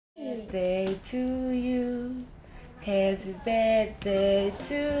birthday to you. Happy birthday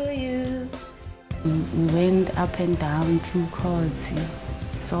to you. We went up and down through courts,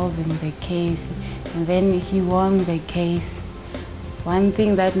 solving the case, and then he won the case. One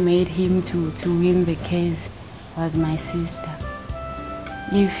thing that made him to win the case was my sister.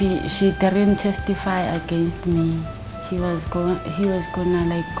 If she didn't testify against me, he was gonna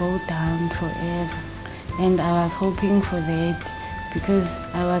like go down forever. And I was hoping for that because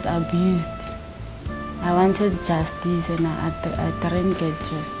I was abused. I wanted justice and I didn't get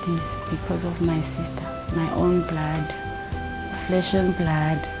justice because of my sister, my own blood, flesh and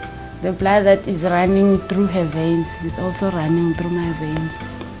blood. The blood that is running through her veins is also running through my veins.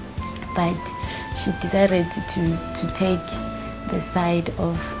 But she decided to take the side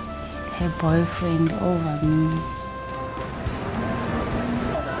of her boyfriend over me.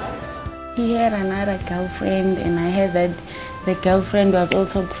 He had another girlfriend and I heard that the girlfriend was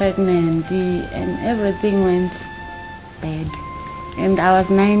also pregnant and everything went bad. And I was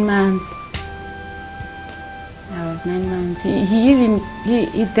 9 months. He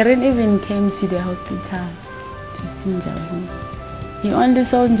didn't even came to the hospital to see Njabulo. He only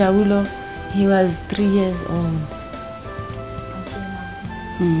saw Njabulo. He was 3 years old.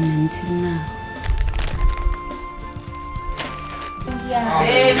 Until now.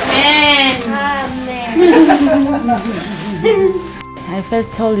 Amen. I first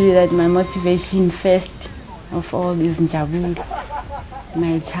told you that my motivation first of all is Njabulo,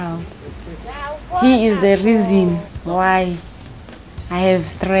 my child. He is the reason why I have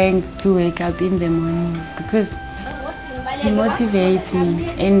strength to wake up in the morning because he motivates me,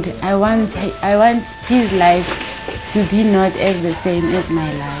 and I want his life to be not as the same as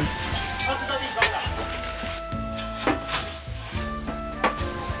my life.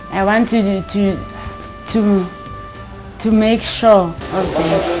 I want to make sure of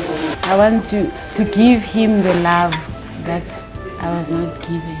that. I want to give him the love that I was not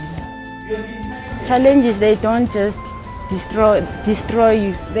given. Challenges, they don't just destroy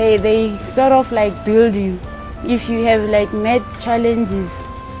you. They sort of like build you. If you have like met challenges,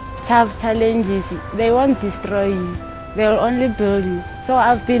 tough challenges, they won't destroy you. They'll only build you. So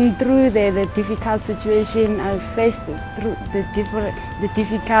I've been through the difficult situation. I've faced through the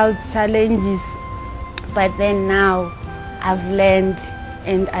difficult challenges. But then now I've learned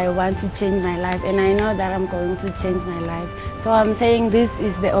and I want to change my life. And I know that I'm going to change my life. So I'm saying this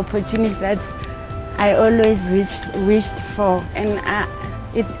is the opportunity that I always wished for. And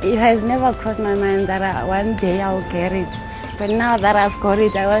it has never crossed my mind that one day I'll get it. But now that I've got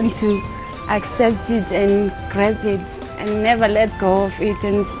it, I want to accept it and grab it and never let go of it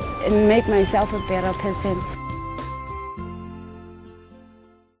and make myself a better person.